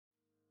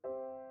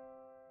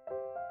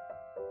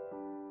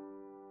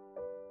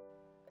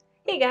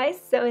Hey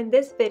guys, so in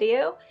this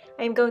video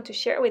I'm going to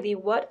share with you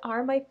what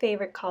are my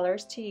favorite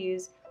colors to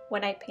use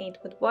when I paint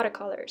with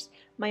watercolors.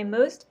 My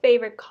most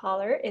favorite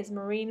color is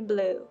marine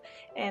blue,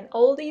 and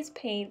all these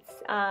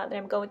paints that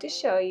I'm going to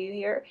show you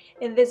here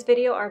in this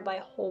video are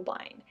by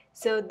Holbein.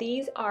 So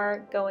these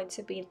are going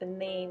to be the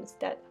names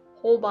that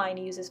Holbein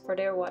uses for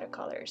their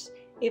watercolors.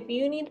 If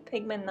you need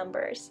pigment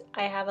numbers,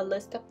 I have a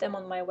list of them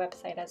on my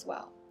website as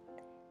well.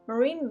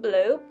 Marine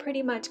blue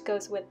pretty much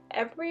goes with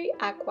every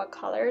aqua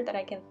color that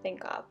I can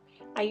think of.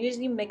 I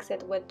usually mix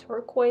it with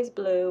turquoise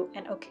blue,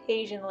 and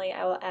occasionally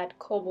I will add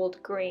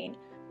cobalt green,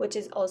 which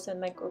is also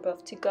in my group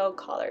of to-go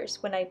colors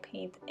when I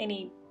paint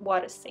any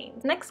water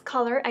scenes. Next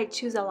color I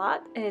choose a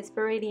lot is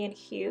Viridian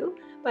Hue,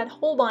 but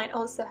Holbein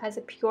also has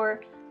a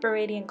pure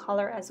Viridian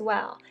color as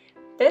well.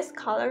 This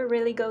color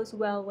really goes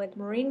well with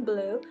marine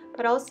blue,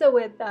 but also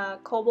with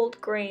cobalt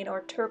green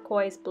or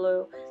turquoise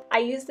blue. I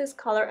use this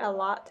color a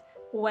lot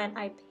when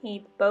I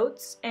paint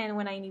boats and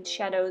when I need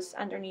shadows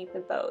underneath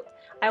the boat.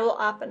 I will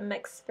often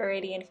mix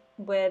Viridian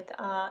with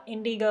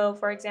indigo,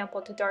 for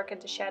example, to darken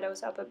the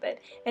shadows up a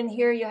bit. And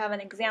here you have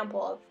an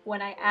example of when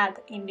I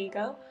add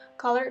indigo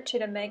color to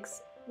the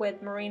mix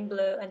with marine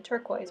blue and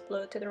turquoise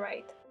blue to the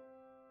right.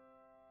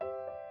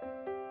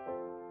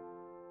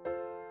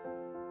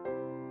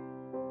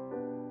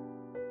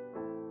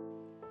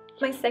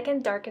 My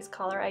second darkest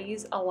color I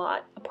use a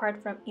lot,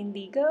 apart from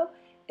indigo,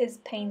 is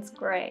Payne's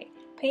Gray.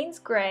 Payne's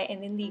Gray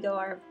and indigo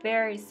are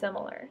very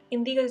similar.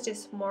 Indigo is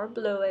just more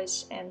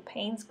bluish and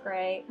Payne's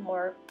Gray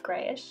more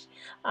grayish,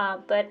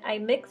 but I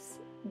mix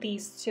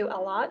these two a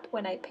lot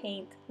when I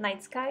paint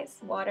night skies,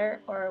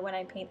 water, or when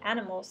I paint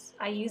animals.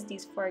 I use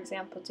these, for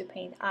example, to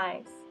paint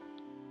eyes.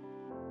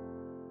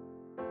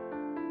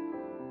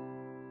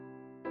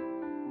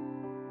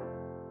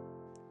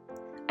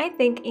 I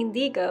think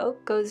indigo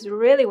goes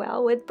really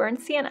well with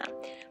burnt sienna.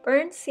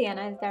 Burnt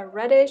sienna is that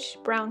reddish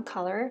brown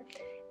color,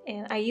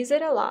 and I use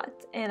it a lot,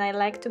 and I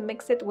like to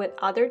mix it with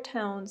other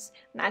tones,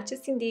 not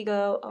just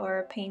indigo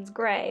or Payne's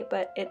Gray,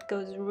 but it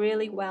goes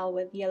really well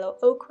with yellow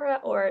ochre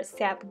or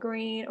sap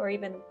green or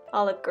even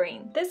olive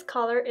green. This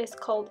color is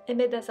called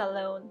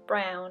imidazolone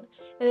brown,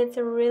 and it's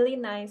a really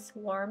nice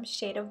warm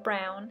shade of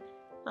brown.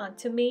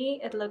 To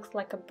me, it looks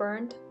like a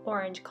burnt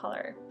orange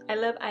color. I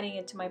love adding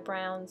it to my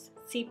browns,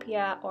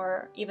 sepia,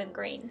 or even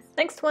greens.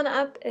 Next one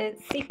up is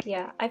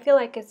sepia. I feel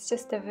like it's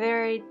just a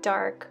very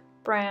dark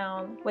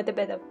brown with a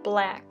bit of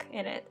black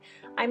in it.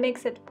 I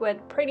mix it with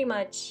pretty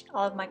much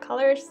all of my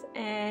colors,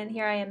 and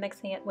here I am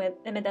mixing it with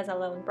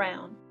imidazolone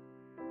brown.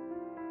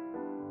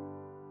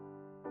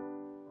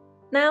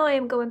 Now I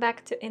am going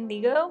back to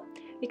indigo,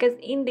 because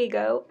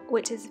indigo,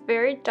 which is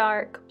very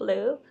dark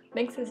blue,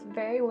 mixes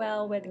very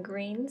well with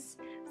greens.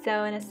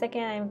 So in a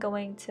second I'm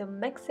going to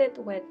mix it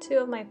with two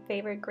of my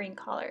favorite green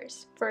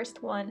colors.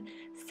 First one,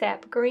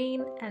 sap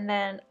green, and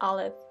then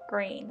olive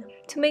green.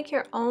 To make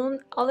your own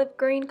olive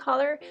green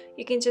color,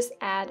 you can just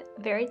add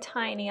a very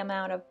tiny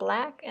amount of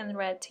black and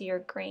red to your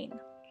green.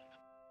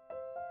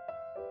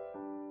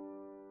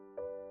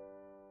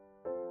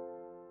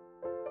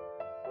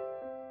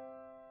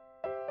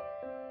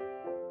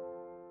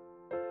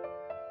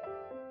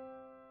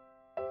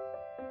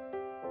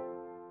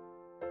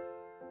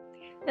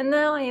 And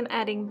now I am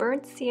adding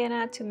burnt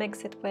sienna to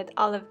mix it with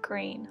olive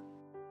green.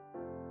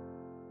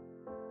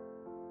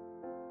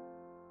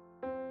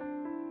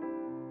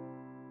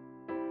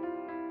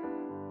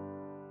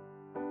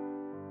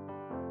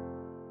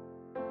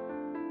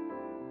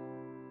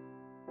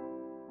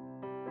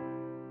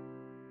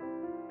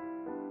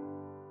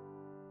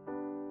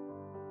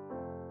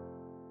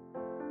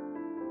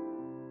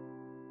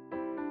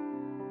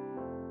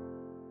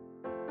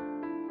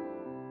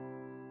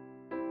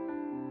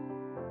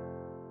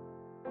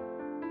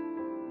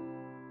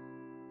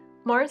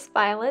 Mars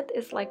Violet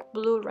is like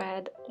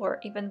blue-red or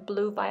even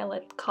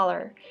blue-violet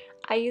color.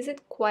 I use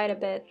it quite a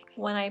bit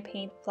when I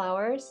paint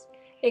flowers.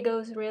 It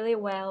goes really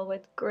well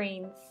with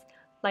greens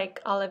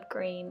like olive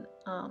green,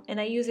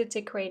 and I use it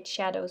to create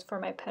shadows for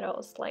my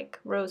petals like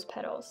rose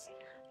petals.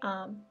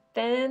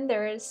 Then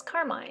there is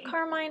carmine.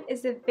 Carmine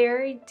is a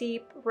very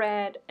deep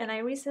red, and I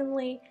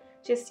recently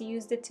just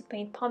used it to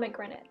paint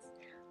pomegranates.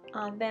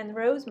 Then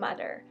rose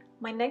madder,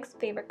 my next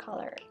favorite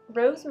color.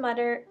 Rose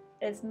madder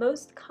is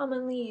most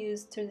commonly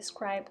used to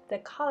describe the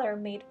color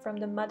made from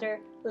the Madder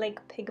Lake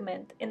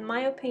pigment. In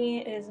my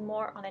opinion, it is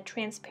more on a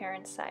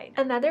transparent side.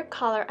 Another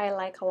color I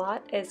like a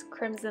lot is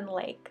Crimson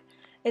Lake.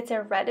 It's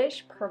a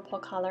reddish purple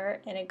color,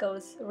 and it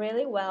goes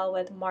really well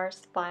with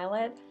Mars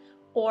Violet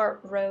or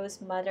Rose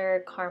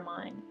Madder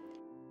Carmine.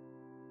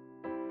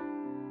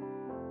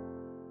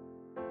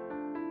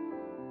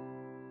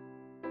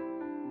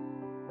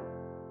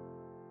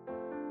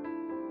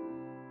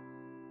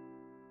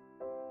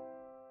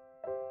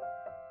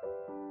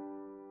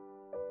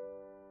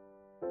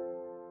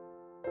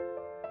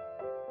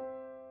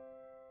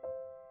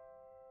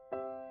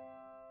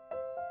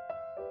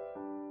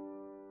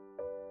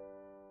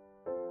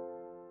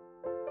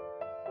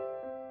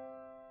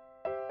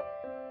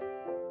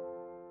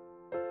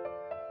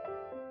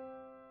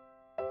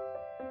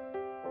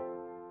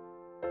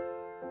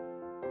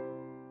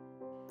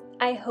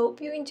 I hope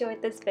you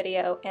enjoyed this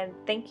video and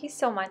thank you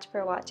so much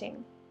for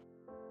watching.